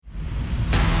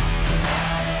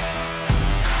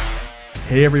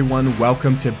Hey everyone,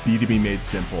 welcome to B2B Made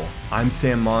Simple. I'm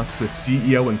Sam Moss, the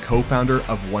CEO and co-founder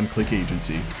of One Click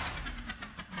Agency.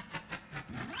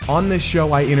 On this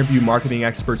show, I interview marketing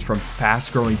experts from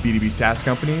fast-growing B2B SaaS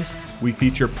companies. We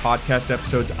feature podcast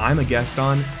episodes I'm a guest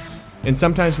on, and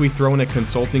sometimes we throw in a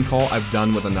consulting call I've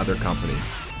done with another company.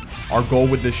 Our goal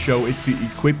with this show is to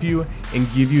equip you and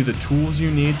give you the tools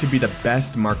you need to be the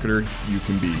best marketer you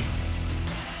can be.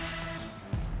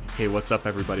 Hey, what's up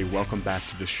everybody? Welcome back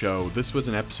to the show. This was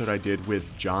an episode I did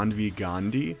with John V.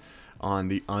 Gandhi on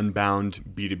the Unbound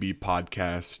B2B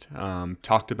podcast.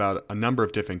 Talked about a number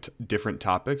of different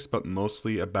topics, but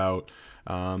mostly about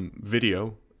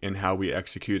video and how we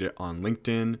execute it on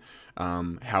LinkedIn,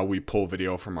 how we pull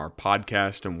video from our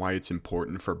podcast and why it's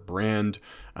important for brand,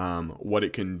 what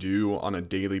it can do on a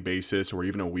daily basis or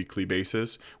even a weekly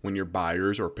basis when your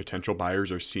buyers or potential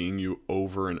buyers are seeing you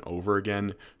over and over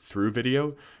again through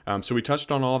video. So we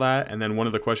touched on all that. And then one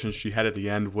of the questions she had at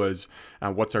the end was,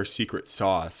 what's our secret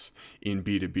sauce in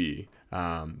B2B?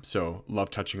 So love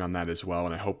touching on that as well.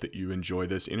 And I hope that you enjoy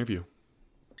this interview.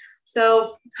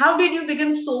 So how did you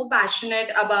become so passionate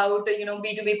about,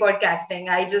 B2B podcasting?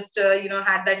 I just,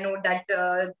 had that note that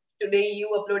today you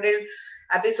uploaded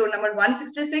episode number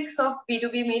 166 of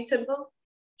B2B Made Simple.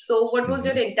 So what was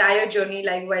your entire journey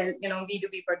like while,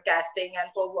 B2B podcasting and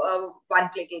for One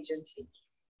Click Agency?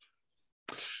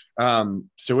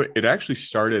 So it actually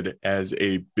started as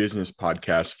a business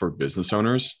podcast for business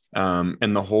owners.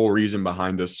 And the whole reason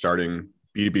behind us starting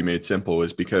B2B Made Simple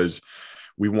is because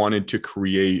we wanted to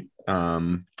create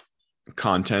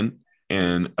content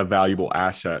and a valuable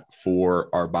asset for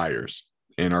our buyers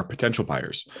and our potential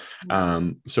buyers.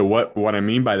 So what I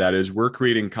mean by that is we're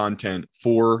creating content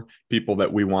for people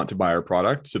that we want to buy our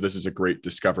product. So this is a great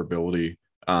discoverability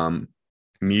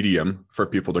medium for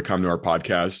people to come to our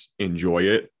podcast, enjoy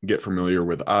it, get familiar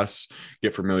with us,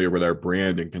 get familiar with our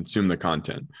brand, and consume the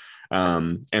content.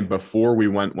 And before we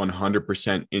went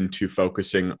 100% into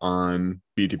focusing on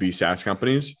B2B SaaS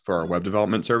companies for our web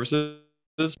development services,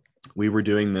 we were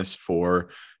doing this for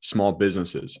small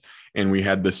businesses. And we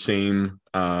had the same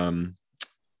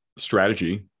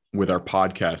strategy with our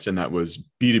podcast, and that was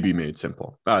B2B Made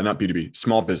Simple. Not B2B,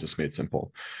 Small Business Made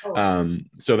Simple.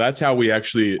 So that's how we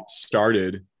actually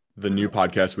started the new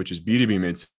podcast, which is B2B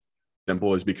Made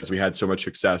Simple, is because we had so much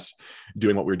success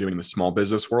doing what we were doing in the small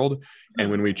business world.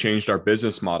 And when we changed our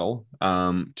business model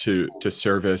to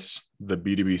service the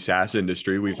B2B SaaS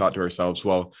industry, we thought to ourselves,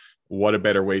 well, what a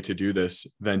better way to do this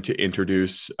than to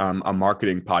introduce a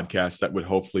marketing podcast that would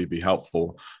hopefully be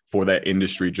helpful for that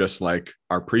industry, just like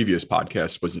our previous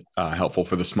podcast was helpful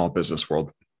for the small business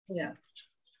world. Yeah.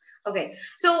 Okay.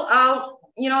 So,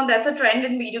 that's a trend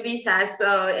in B2B SaaS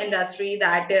industry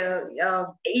that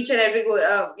each and every,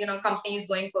 company is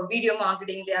going for video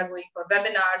marketing. They are going for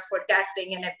webinars,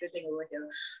 podcasting, and everything over here.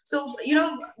 So,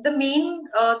 the main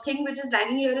thing which is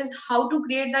lacking here is how to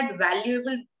create that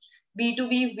valuable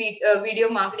B2B video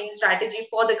marketing strategy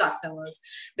for the customers,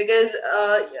 because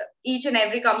each and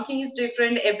every company is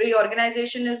different, every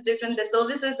organization is different, the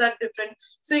services are different.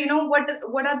 So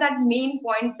what are that main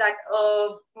points that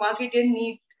marketer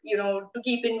need to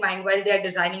keep in mind while they are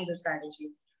designing the strategy?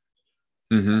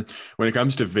 When it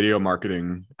comes to video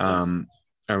marketing,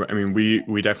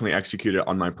 we definitely execute it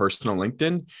on my personal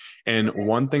LinkedIn. And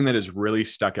one thing that has really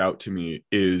stuck out to me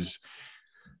is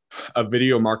a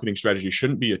video marketing strategy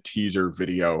shouldn't be a teaser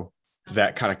video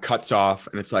that kind of cuts off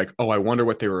and it's like, oh, I wonder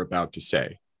what they were about to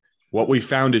say. What we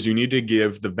found is you need to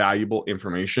give the valuable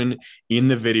information in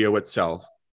the video itself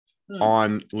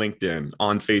on LinkedIn,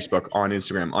 on Facebook, on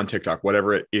Instagram, on TikTok,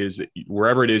 whatever it is,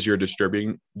 wherever it is you're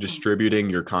distributing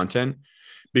your content.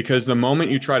 Because the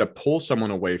moment you try to pull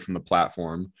someone away from the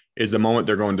platform is the moment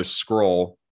they're going to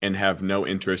scroll and have no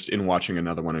interest in watching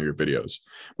another one of your videos.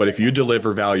 But if you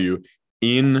deliver value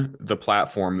in the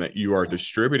platform that you are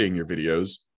distributing your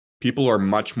videos, people are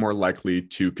much more likely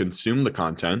to consume the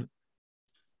content.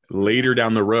 Later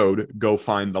down the road, go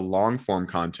find the long form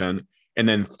content. And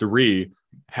then 3,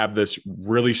 have this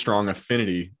really strong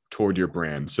affinity toward your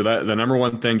brand. So that the number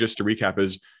one thing, just to recap,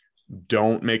 is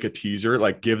don't make a teaser,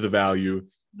 like give the value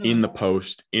in the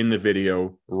post, in the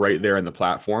video, right there in the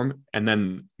platform, and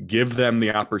then give them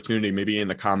the opportunity, maybe in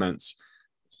the comments,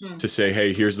 to say,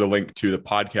 hey, here's the link to the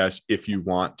podcast if you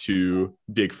want to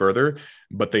dig further,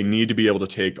 but they need to be able to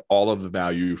take all of the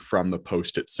value from the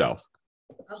post itself.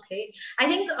 Okay. I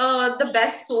think the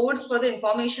best source for the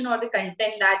information or the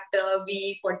content that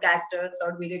we podcasters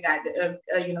or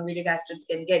videocasters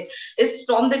can get is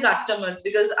from the customers,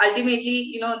 because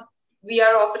ultimately, we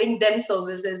are offering them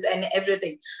services and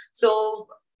everything. So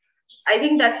I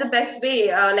think that's the best way,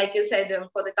 like you said,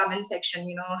 for the comment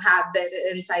section, have their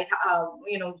insight,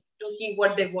 to see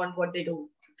what they want, what they do.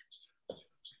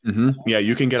 Yeah,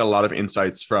 you can get a lot of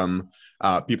insights from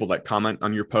people that comment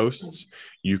on your posts.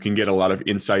 You can get a lot of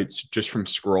insights just from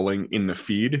scrolling in the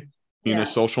feed in a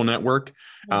social network.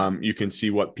 You can see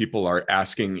what people are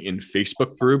asking in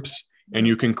Facebook groups, and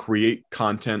you can create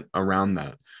content around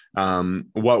that.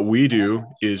 What we do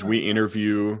is we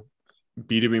interview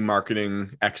B2B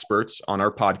marketing experts on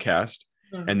our podcast,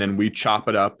 and then we chop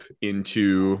it up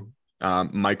into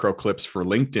micro clips for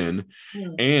LinkedIn.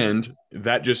 And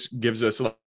that just gives us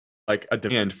like a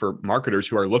demand for marketers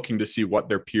who are looking to see what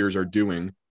their peers are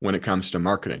doing when it comes to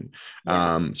marketing.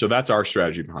 So that's our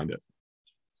strategy behind it.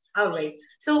 All right.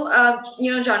 So,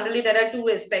 generally there are two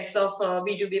aspects of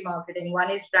B2B marketing. One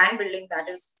is brand building, that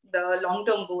is the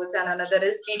long-term goals, and another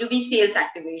is B2B sales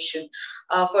activation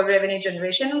for revenue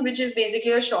generation, which is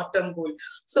basically a short-term goal.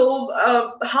 So,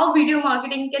 how video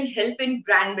marketing can help in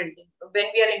brand building when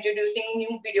we are introducing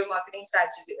new video marketing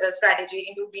strategy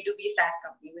into B2B SaaS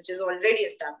company, which is already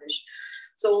established.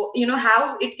 So,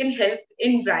 how it can help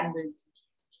in brand building.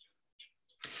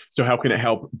 So how can it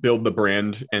help build the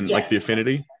brand and like the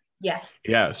affinity?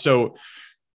 Yeah. So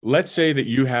let's say that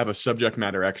you have a subject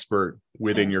matter expert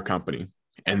within your company,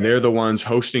 and they're the ones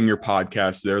hosting your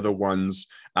podcast. They're the ones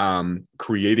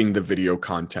creating the video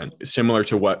content, similar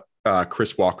to what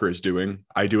Chris Walker is doing.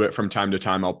 I do it from time to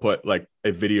time. I'll put like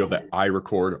a video that I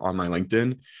record on my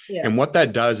LinkedIn. And what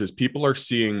that does is people are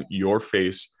seeing your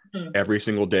face every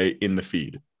single day in the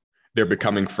feed. They're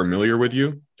becoming familiar with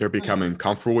you. They're becoming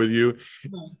comfortable with you.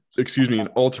 And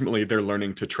ultimately they're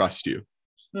learning to trust you.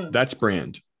 That's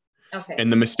brand.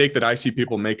 And the mistake that I see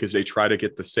people make is they try to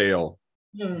get the sale.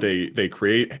 They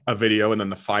create a video, and then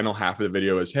the final half of the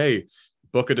video is, hey,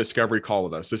 book a discovery call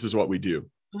with us. This is what we do.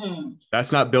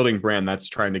 That's not building brand. That's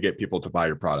trying to get people to buy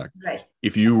your product.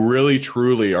 If you really,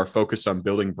 truly are focused on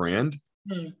building brand,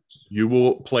 you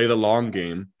will play the long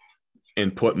game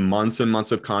and put months and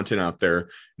months of content out there,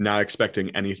 not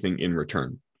expecting anything in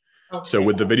return. So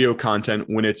with the video content,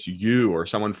 when it's you or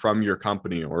someone from your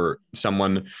company or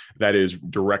someone that is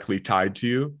directly tied to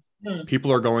you, people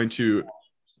are going to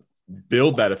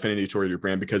build that affinity toward your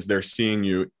brand because they're seeing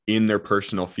you in their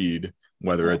personal feed,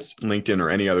 whether it's LinkedIn or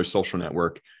any other social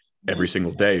network, every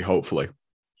single day, hopefully.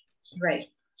 Right.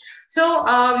 So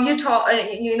you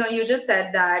just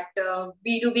said that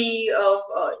B2B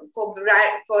for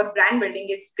brand building,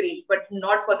 it's great, but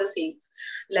not for the sales.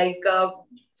 Like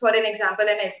for an example,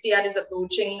 an SDR is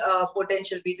approaching a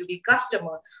potential B2B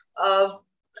customer.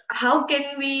 How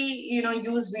can we,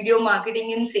 use video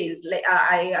marketing in sales? Like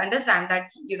I understand that,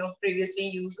 previously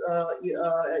you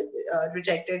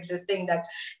rejected this thing that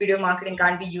video marketing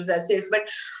can't be used as sales, but,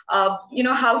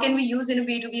 how can we use in a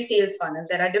B2B sales funnel?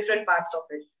 There are different parts of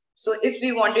it. So if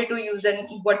we wanted to use, then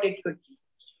what it could be?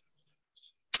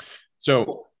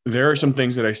 So there are some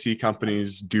things that I see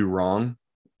companies do wrong,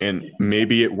 and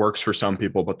maybe it works for some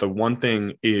people, but the one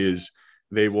thing is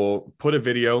they will put a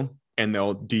video and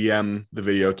they'll DM the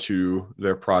video to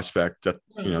their prospect that,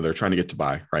 they're trying to get to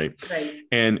buy. Right.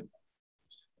 And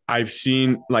I've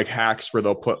seen like hacks where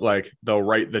they'll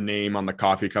write the name on the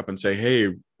coffee cup and say,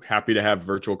 hey, happy to have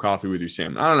virtual coffee with you,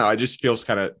 Sam. I don't know. It just feels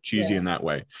kind of cheesy in that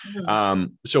way.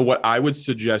 So what I would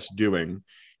suggest doing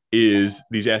is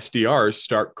these SDRs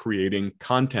start creating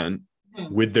content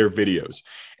with their videos.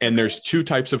 And there's two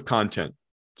types of content.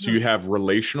 So you have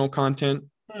relational content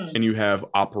and you have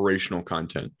operational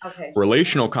content.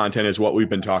 Relational content is what we've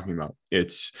been talking about.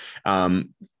 It's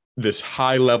this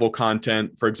high level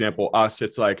content. For example,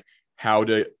 it's like how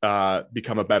to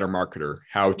become a better marketer,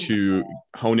 how to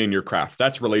hone in your craft.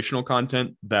 That's relational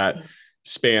content that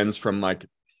spans from like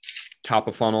top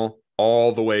of funnel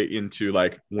all the way into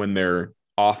like when they're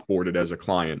offboarded as a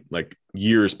client, like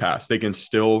years past, they can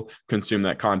still consume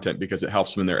that content because it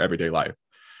helps them in their everyday life.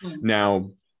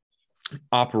 Now,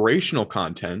 operational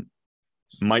content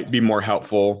might be more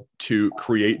helpful to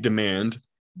create demand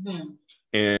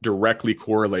and directly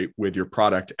correlate with your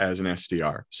product as an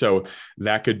SDR. So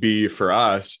that could be for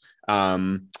us,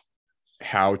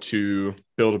 how to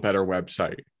build a better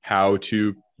website, how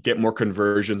to get more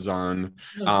conversions on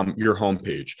your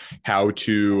homepage, how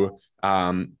to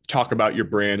talk about your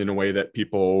brand in a way that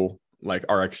people like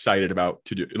are excited about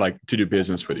to do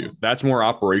business with you. That's more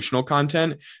operational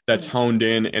content that's honed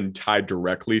in and tied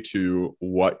directly to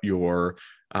what your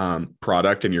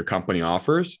product and your company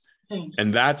offers.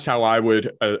 And that's how I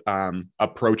would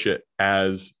approach it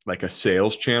as like a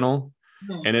sales channel.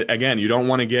 And again, you don't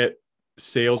want to get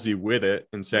salesy with it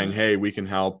and saying, hey, we can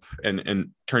help and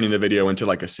turning the video into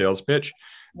like a sales pitch,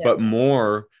 but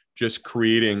more just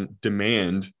creating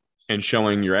demand and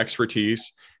showing your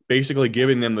expertise, basically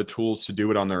giving them the tools to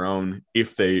do it on their own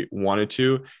if they wanted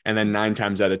to. And then 9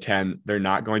 times out of 10, they're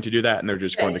not going to do that. And they're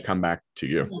just going to come back to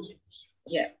you.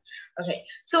 Yeah. Okay.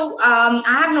 So I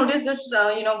have noticed this,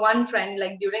 one trend,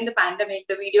 like during the pandemic,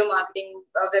 the video marketing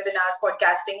webinars,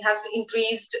 podcasting have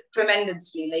increased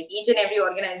tremendously. Like each and every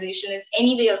organization is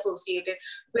anyway associated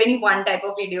to any one type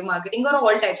of video marketing or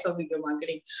all types of video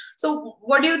marketing. So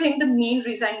what do you think the main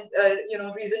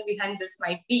reason behind this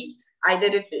might be? Either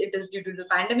it is due to the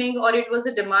pandemic, or it was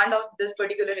a demand of this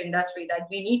particular industry that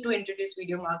we need to introduce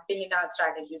video marketing in our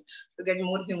strategies to get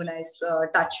more humanized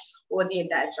touch over the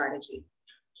entire strategy.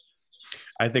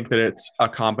 I think that it's a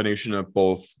combination of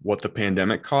both what the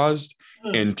pandemic caused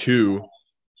and 2,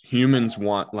 humans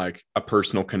want like a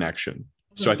personal connection.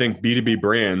 So I think B2B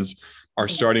brands are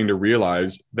starting to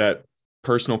realize that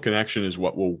personal connection is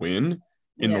what will win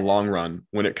in the long run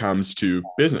when it comes to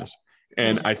business.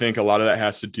 And I think a lot of that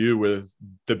has to do with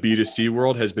the B2C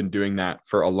world has been doing that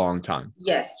for a long time.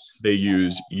 Yes. They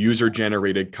use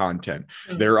user-generated content.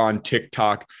 They're on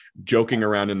TikTok joking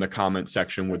around in the comment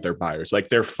section with their buyers. Like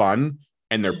they're fun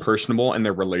and they're personable and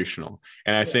they're relational.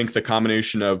 And I think the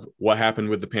combination of what happened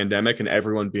with the pandemic and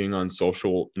everyone being on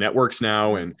social networks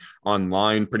now and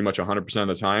online pretty much 100% of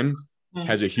the time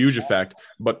has a huge effect,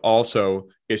 but also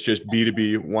it's just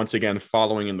B2B once again,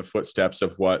 following in the footsteps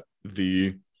of what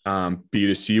the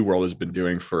B2C world has been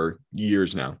doing for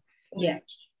years now. Yeah.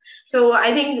 So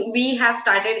I think we have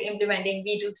started implementing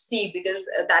B2C because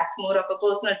that's more of a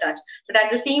personal touch. But at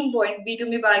the same point,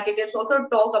 B2B marketers also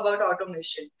talk about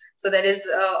automation. So there is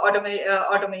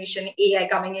automation, AI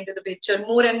coming into the picture,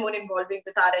 more and more involving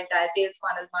with our entire sales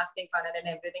funnel, marketing funnel and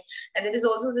everything. And there is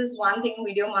also this one thing,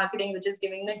 video marketing, which is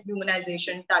giving the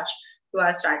humanization touch to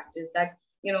our strategies that,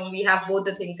 we have both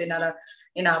the things in our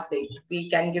plate. We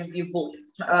can give you both,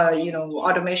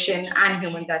 automation and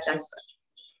human touch as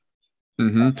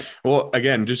well. Well,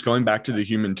 again, just going back to the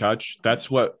human touch,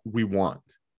 that's what we want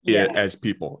as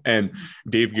people. And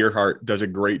Dave Gerhardt does a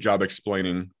great job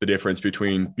explaining the difference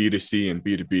between B2C and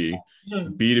B2B.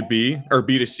 B2B or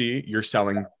B2C, you're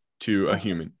selling to a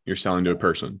human, you're selling to a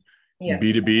person.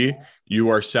 B2B, you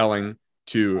are selling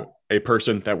to a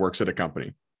person that works at a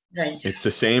company. Right. It's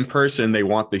the same person. They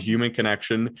want the human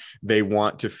connection. They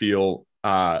want to feel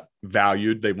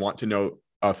valued. They want to know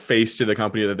a face to the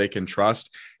company that they can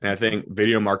trust. And I think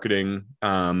video marketing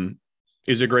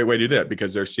is a great way to do that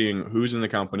because they're seeing who's in the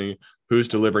company, who's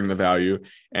delivering the value.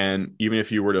 And even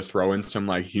if you were to throw in some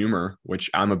like humor, which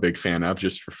I'm a big fan of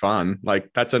just for fun,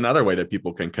 like that's another way that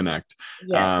people can connect.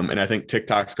 Yes. And I think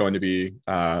TikTok's going to be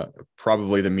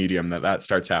probably the medium that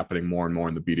starts happening more and more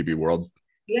in the B2B world.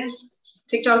 Yes.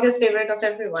 TikTok is favorite of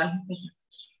everyone.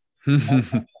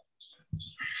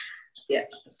 Yeah.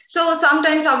 So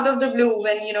sometimes out of the blue,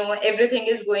 when, everything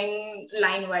is going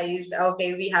line wise,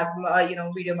 okay, we have,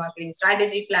 video marketing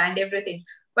strategy planned, everything.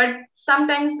 But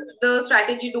sometimes the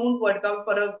strategy don't work out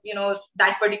for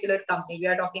that particular company. We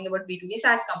are talking about B2B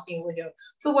SaaS company over here.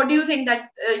 So what do you think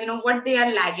that, what they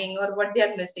are lagging or what they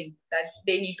are missing that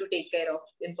they need to take care of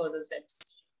in further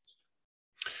steps?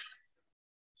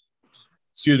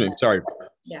 Excuse me. Sorry.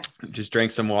 Yeah. Just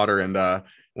drank some water and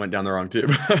went down the wrong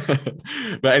tube.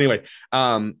 But anyway,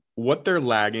 what they're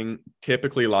lagging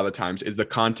typically a lot of the times is the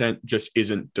content just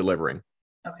isn't delivering.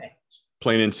 Okay.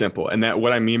 Plain and simple. And that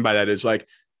what I mean by that is like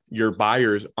your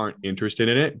buyers aren't interested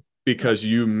in it because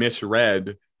you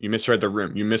misread the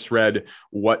room. You misread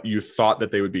what you thought that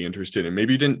they would be interested in.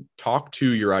 Maybe you didn't talk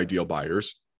to your ideal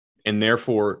buyers and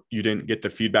therefore you didn't get the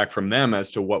feedback from them as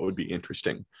to what would be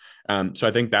interesting. So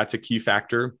I think that's a key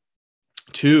factor.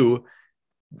 2,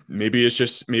 maybe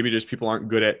just people aren't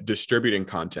good at distributing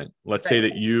content. Let's say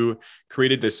that you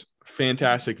created this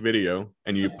fantastic video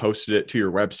and you posted it to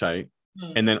your website.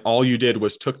 And then all you did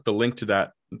was took the link to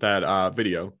that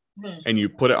video and you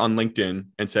put it on LinkedIn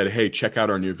and said, hey, check out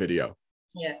our new video.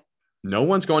 Yeah. No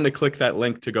one's going to click that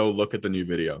link to go look at the new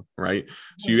video, right?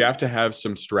 So you have to have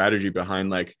some strategy behind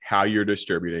like how you're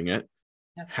distributing it.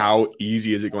 Okay. How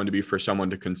easy is it going to be for someone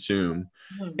to consume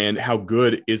and how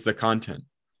good is the content?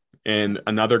 And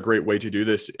another great way to do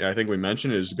this, I think we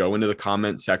mentioned, is go into the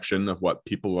comment section of what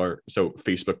people are. So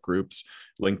Facebook groups,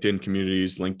 LinkedIn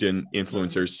communities, LinkedIn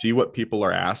influencers, see what people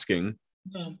are asking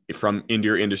from in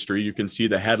your industry. You can see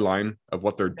the headline of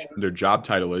what their job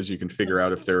title is. You can figure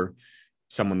out if they're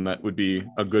someone that would be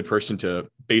a good person to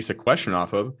base a question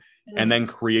off of and then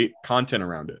create content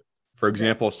around it. For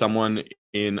example, someone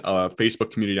in a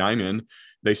Facebook community I'm in,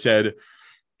 they said,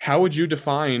 how would you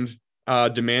define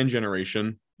demand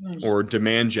generation or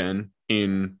demand gen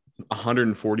in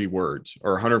 140 words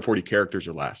or 140 characters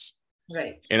or less?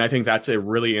 Right. And I think that's a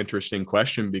really interesting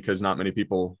question because not many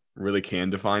people really can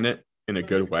define it in a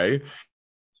good way.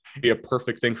 It'd be a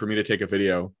perfect thing for me to take a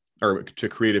video or to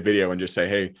create a video and just say,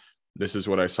 hey, this is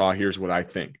what I saw. Here's what I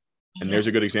think. And there's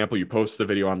a good example. You post the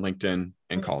video on LinkedIn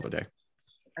and call it a day.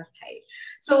 Okay.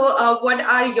 So what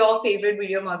are your favorite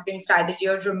video marketing strategy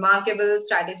or remarkable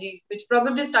strategy, which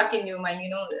probably stuck in your mind,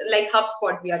 like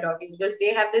HubSpot we are talking, because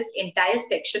they have this entire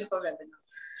section for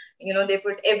webinar. They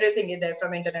put everything in there,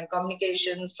 from internal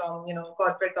communications, from,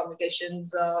 corporate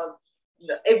communications,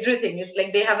 everything. It's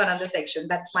like they have another section.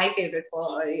 That's my favorite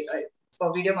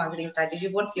for video marketing strategy.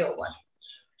 What's your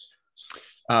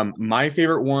one? My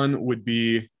favorite one would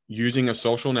be using a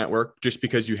social network, just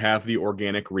because you have the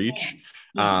organic reach.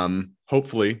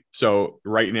 Hopefully. So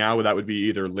right now that would be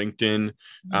either LinkedIn,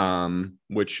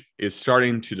 which is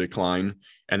starting to decline.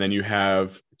 And then you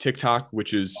have TikTok,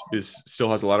 which is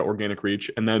still has a lot of organic reach.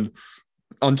 And then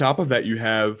on top of that, you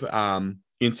have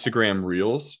Instagram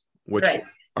Reels, which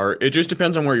it just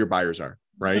depends on where your buyers are.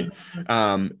 Right.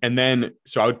 And then,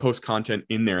 so I would post content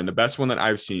in there. And the best one that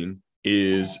I've seen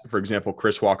is, for example,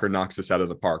 Chris Walker knocks this out of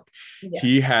the park.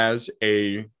 He has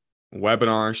a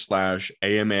webinar /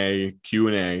 AMA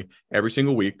Q&A every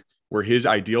single week where his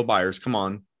ideal buyers come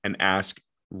on and ask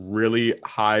really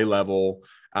high level,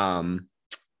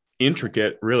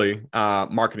 intricate, really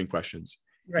marketing questions.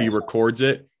 He records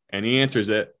it and he answers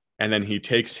it. And then he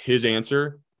takes his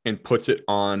answer and puts it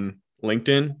on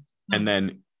LinkedIn. And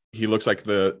then he looks like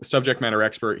the subject matter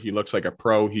expert. He looks like a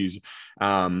pro. He's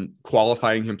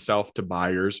qualifying himself to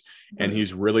buyers, and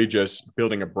he's really just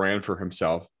building a brand for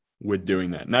himself with doing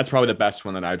that. And that's probably the best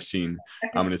one that I've seen.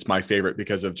 And it's my favorite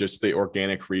because of just the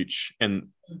organic reach and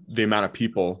the amount of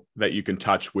people that you can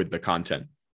touch with the content.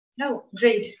 Oh,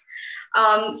 great.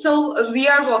 So we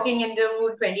are walking into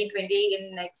 2020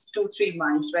 in next 2-3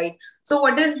 months, right? So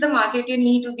what does the marketer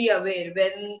need to be aware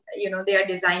when, they are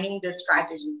designing this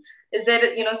strategy? Is there,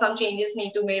 some changes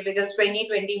need to make, because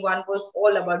 2021 was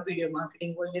all about video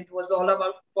marketing, it was all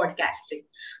about podcasting.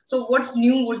 So what's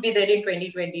new would be there in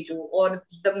 2022, or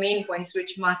the main points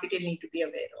which marketer need to be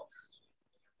aware of?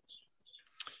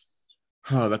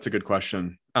 Oh, that's a good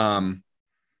question.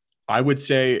 I would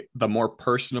say the more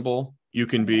personable you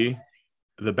can be,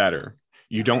 the better.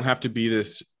 You don't have to be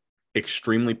this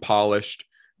extremely polished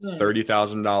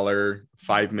 $30,000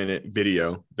 5-minute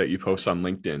video that you post on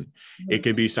LinkedIn. It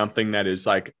could be something that is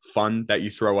like fun that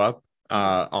you throw up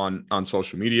on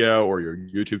social media or your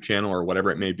YouTube channel or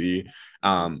whatever it may be,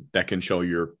 that can show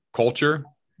your culture.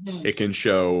 It can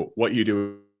show what you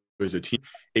do as a team.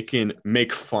 It can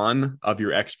make fun of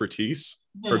your expertise.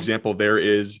 For example, there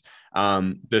is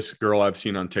this girl I've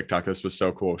seen on TikTok. This was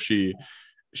so cool. She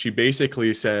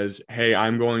basically says, hey,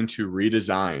 I'm going to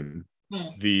redesign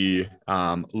the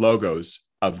logos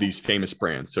of these famous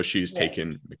brands. So she's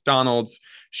taken McDonald's,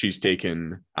 she's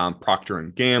taken Procter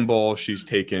and Gamble, she's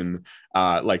taken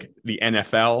like the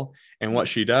NFL. And what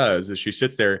she does is she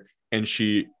sits there and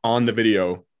she, on the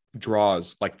video,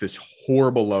 draws like this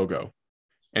horrible logo.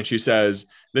 And she says,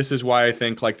 this is why I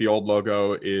think like the old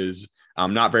logo is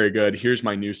not very good. Here's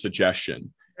my new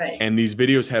suggestion. And these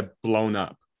videos have blown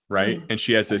up. Right. And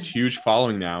she has this huge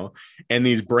following now. And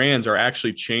these brands are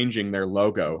actually changing their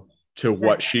logo to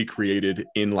what she created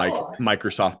in like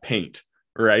Microsoft Paint.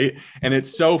 Right. And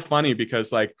it's so funny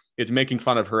because like it's making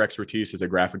fun of her expertise as a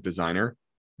graphic designer,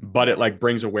 but it like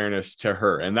brings awareness to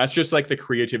her. And that's just like the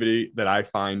creativity that I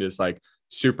find is like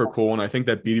super cool. And I think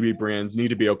that B2B brands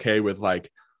need to be okay with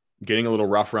like getting a little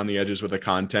rough around the edges with the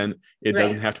content. It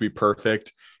doesn't have to be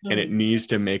perfect, and it needs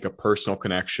to make a personal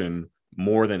connection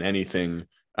more than anything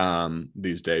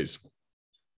these days.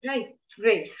 Right.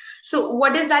 Great. So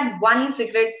what is that one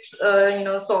secret,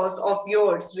 sauce of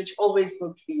yours, which always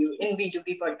worked for you in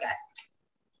B2B podcast?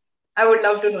 I would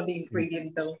love to know the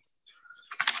ingredient though.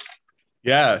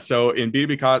 Yeah. So in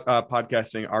B2B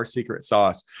podcasting, our secret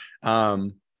sauce,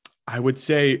 I would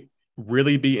say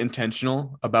really be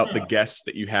intentional about the guests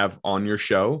that you have on your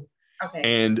show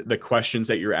and the questions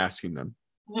that you're asking them.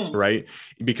 Right.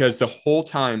 Because the whole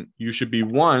time you should be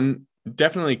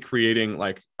definitely creating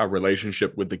like a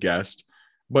relationship with the guest,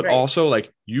 but also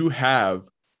like you have,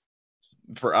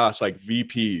 for us, like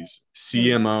VPs,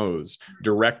 CMOs,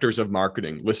 directors of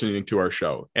marketing listening to our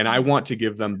show. And I want to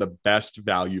give them the best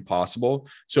value possible.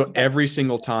 So every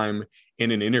single time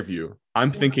in an interview,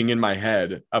 I'm thinking in my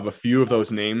head of a few of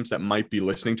those names that might be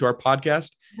listening to our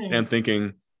podcast. And I'm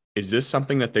thinking, is this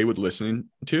something that they would listen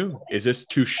to? Is this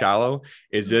too shallow?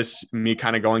 Is this me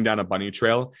kind of going down a bunny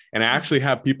trail? And I actually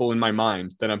have people in my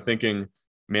mind that I'm thinking,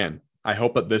 man, I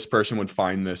hope that this person would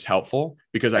find this helpful,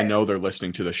 because I know they're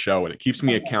listening to the show, and it keeps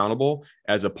me accountable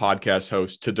as a podcast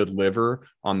host to deliver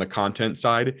on the content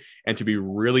side and to be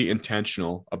really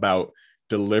intentional about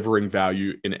delivering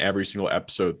value in every single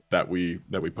episode that we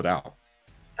put out.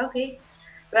 Okay.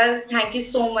 Well, thank you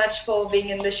so much for being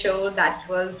in the show. That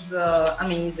was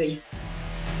amazing.